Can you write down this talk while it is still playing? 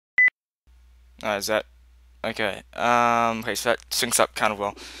Is that okay? Okay, so that syncs up kind of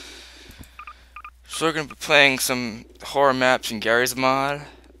well. So we're gonna be playing some horror maps in Garry's mod.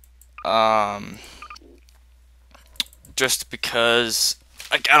 Um, just because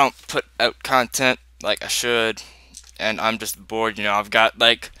like I don't put out content like I should, and I'm just bored. I've got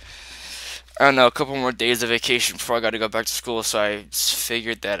like I don't know a couple more days of vacation before I got to go back to school, so I just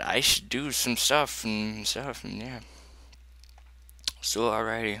figured that I should do some stuff, and yeah. So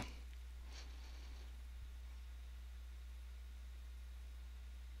alrighty.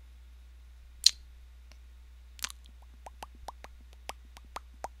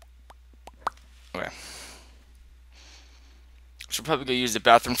 Okay. Should probably go use the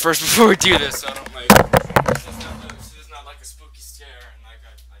bathroom first before we do this, so I don't like. So it's not like a spooky scare, and like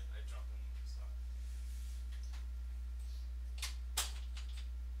I jump in and stuff.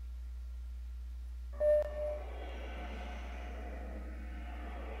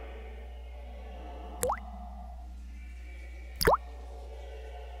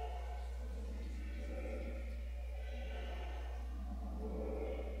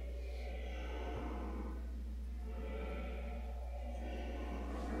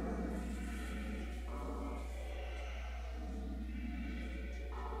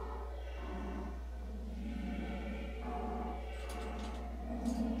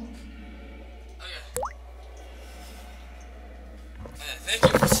 Thank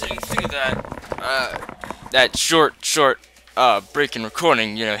you for sitting through that short break in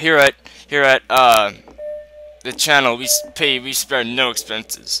recording. Here at the channel, we spare no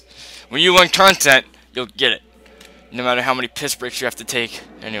expenses. When you want content, you'll get it, no matter how many piss breaks you have to take.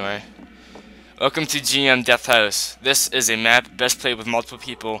 Anyway, welcome to GM DeathHouse. This is a map best played with multiple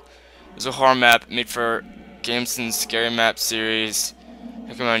people. It's a horror map made for Gameson's Scary Map series.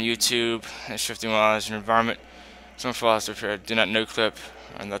 Check them on YouTube. And shifting walls and environment. Some files prepared. Do not no clip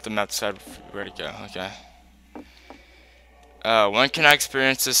and let the map decide where to go. Okay. When can I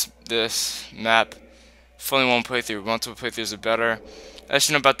experience this map? Fully one playthrough. Multiple playthroughs are better. The less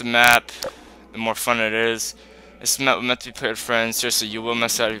you know about the map, the more fun it is. This map was meant to be played with friends. Seriously, you will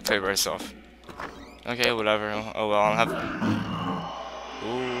mess out if you play by yourself. Okay, whatever. Oh well, I'll have.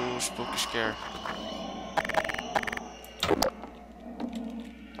 Ooh, spooky scare.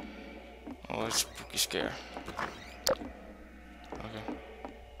 Oh, it's spooky scare. Okay.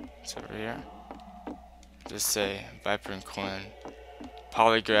 It's over here. Just say Viper and Coin.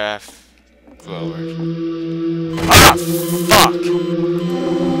 Polygraph. Glowers. Ah! Fuck!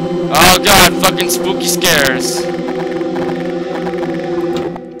 Oh god, fucking spooky scares.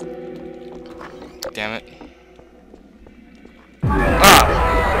 Damn it. Ah!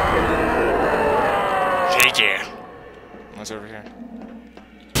 Yeah. What's over here?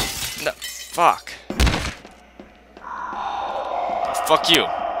 No. Fuck. Fuck you.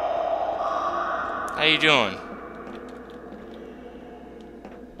 How you doing?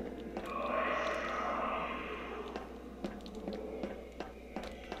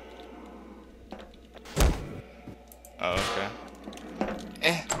 Oh,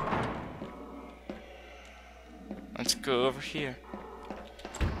 okay. Let's go over here.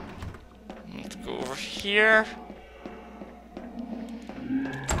 Let's go over here.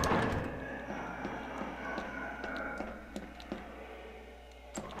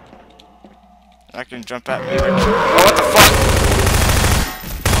 I can jump at me. Oh, what the fuck?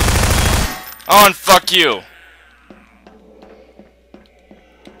 Oh, and fuck you.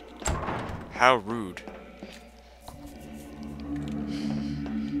 How rude.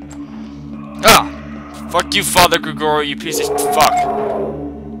 Ah! Fuck you, Father Gregorio, you piece of fuck.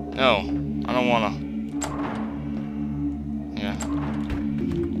 No, I don't wanna. Yeah.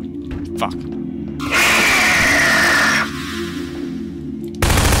 Fuck.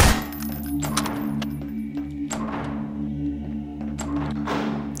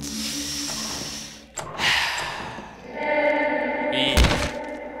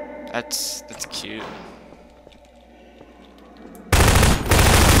 That's cute.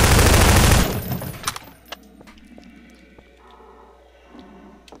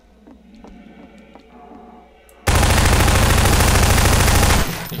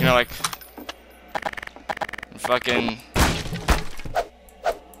 You know, like fucking.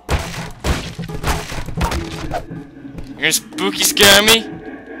 You're gonna spooky scare me?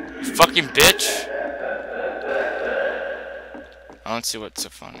 You fucking bitch. I don't see what's so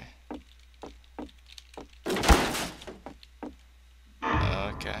funny.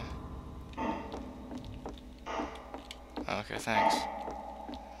 Okay. Okay, thanks.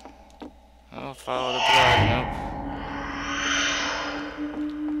 Oh, follow the blood. Nope.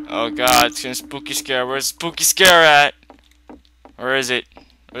 Oh god, it's gonna spooky scare. Where's spooky scare at? Where is it?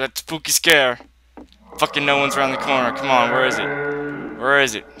 Where's that spooky scare? fucking no one's around the corner. Come on, where is it? Where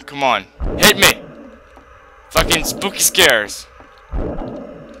is it? Come on. Hit me! Fucking spooky scares.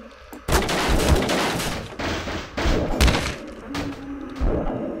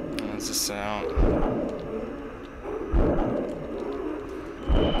 What's the sound?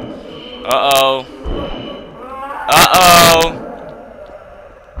 Uh-oh. Uh-oh.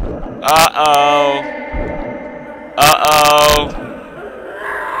 Uh-oh. Uh-oh.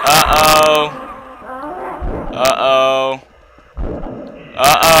 Uh-oh. Uh-oh.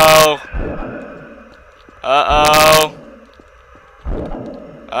 Uh-oh. Uh-oh.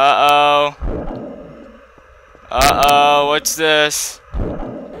 Uh-oh. Uh-oh. What's this?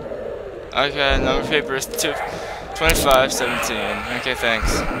 Okay, number paper is 2517. Okay,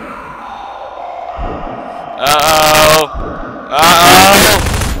 thanks. Uh-oh. Uh-oh.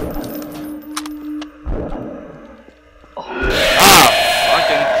 Ah,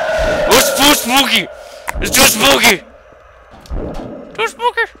 fucking. It's too spooky. It's too spooky. Too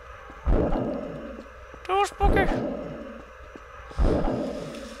spooky. Too spooky.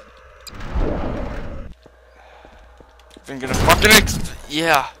 I'm gonna fucking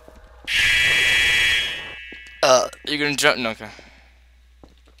yeah. You're gonna jump? No, okay.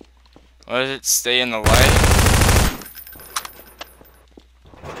 What does it? Stay in the light?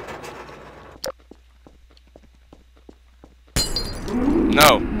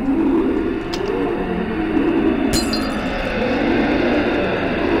 No.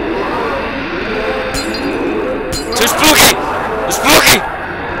 Too spooky! It's spooky!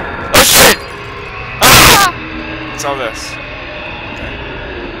 Oh shit! Ah! What's all this? Okay.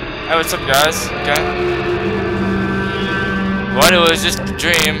 Hey, what's up, guys? Okay. What? It was just a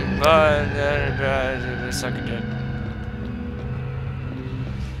dream, but suck a dick.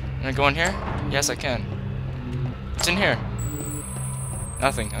 Can I go in here? Yes, I can. What's in here?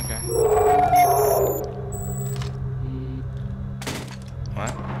 Nothing. Okay.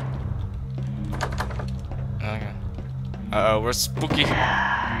 What? Okay. Uh-oh, we're spooky.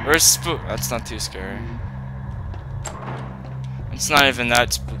 Where's spook? That's not too scary. It's not even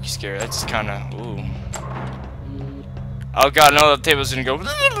that spooky scary. That's kind of ooh. Oh god, no, the table's gonna go.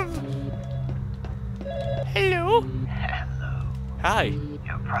 Hello. Hello. Hi.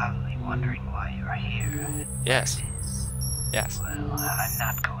 You're probably wondering why you're here. Yes. Yes. Well, I'm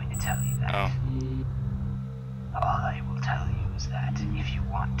not going to tell you that. Oh. All I will tell you is that if you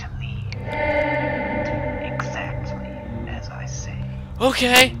want to leave, do exactly as I say.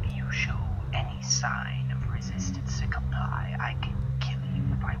 Okay. If you show any sign of resistance to comply, I can kill you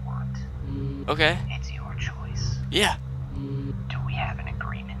if I want. Okay. It's your choice. Yeah. Do we have an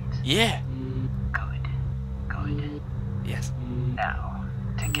agreement? Yeah. Good. Good. Yes. Now,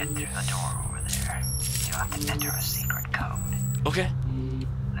 to get through the door over there, you have to enter a secret code. Okay.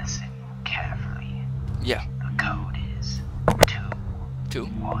 Listen carefully. Yeah. The code is 2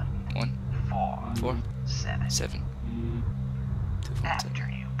 1 4 7. 7. 2 4 After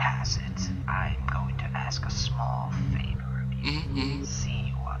you pass it, I'm going to ask a small favor of you. See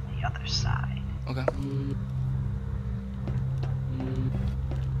you on the other side. Okay.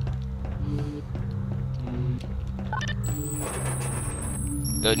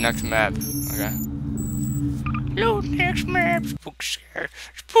 The next map. Okay. Load next map. Spooky scary.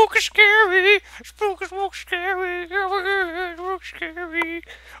 Spooky scary. Spooky scary. Spooky scary.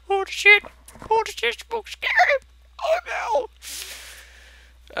 Oh shit. Oh shit. Spooky scary. Oh no.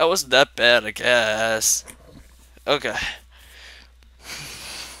 That wasn't that bad, I guess. Okay.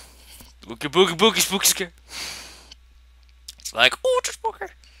 Spooky boogie boogie spooky scary. It's like ultra spooky.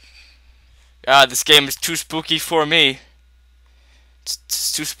 God, this game is too spooky for me.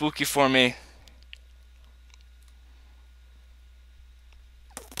 It's too spooky for me.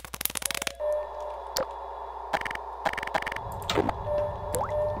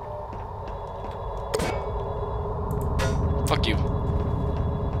 Fuck you.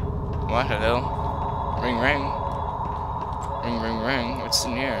 What? Hello? Ring ring. Ring ring ring. What's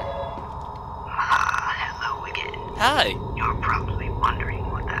in here? Hello again. Hi. You're probably wondering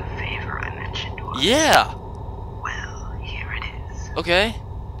what that favor I mentioned was. Yeah. Well, here it is. Okay.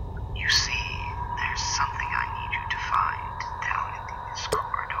 You see, there's something I need you to find down in these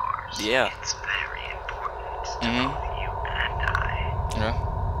corridors. Yeah. It's very important to Mhm. both you and I. Yeah.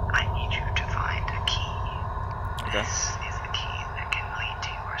 I need you to find a key. Okay. This is the key that can lead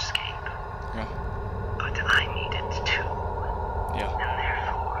to your escape. Yeah. But I need it too. Yeah. And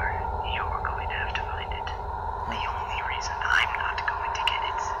therefore, you're going to have to find it. The only reason I'm not going to get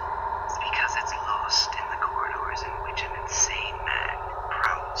it is because it's lost in the corridors in which an insane man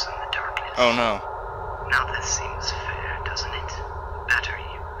prowls in the darkness. Oh no. Now this seems fair, doesn't it? Better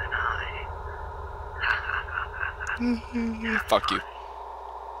you than I. Fuck you.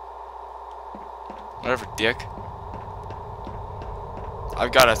 Whatever, dick.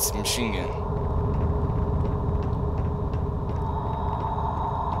 I've got a machine gun.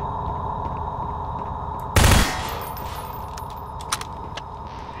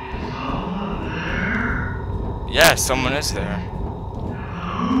 Yeah, someone is there.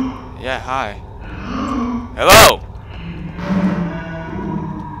 Yeah, hi. Hello!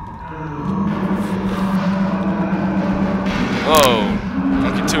 Whoa.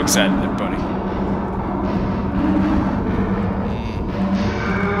 Don't get too excited there, buddy.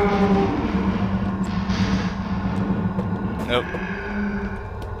 Nope.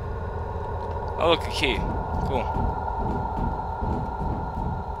 Oh, look, a key. Cool.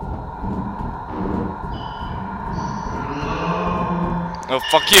 Oh,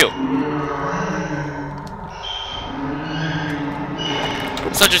 fuck you!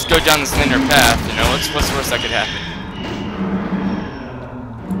 So just go down this linear path, you know, what's the worst that could happen?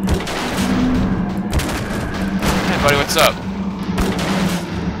 Hey buddy, what's up?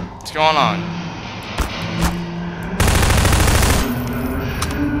 What's going on?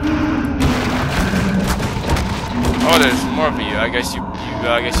 Oh, there's more of you. I guess you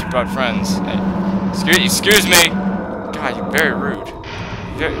brought friends. Hey, excuse me! God, you're very rude.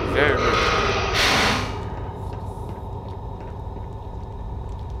 Very rude.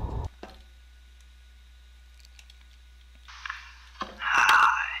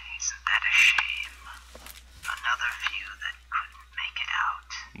 Isn't that a shame? Another few that couldn't make it out.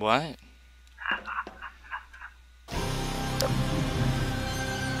 What?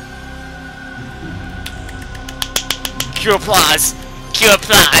 Cue applause! Cue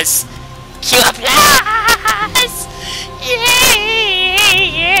applause! Cue applause!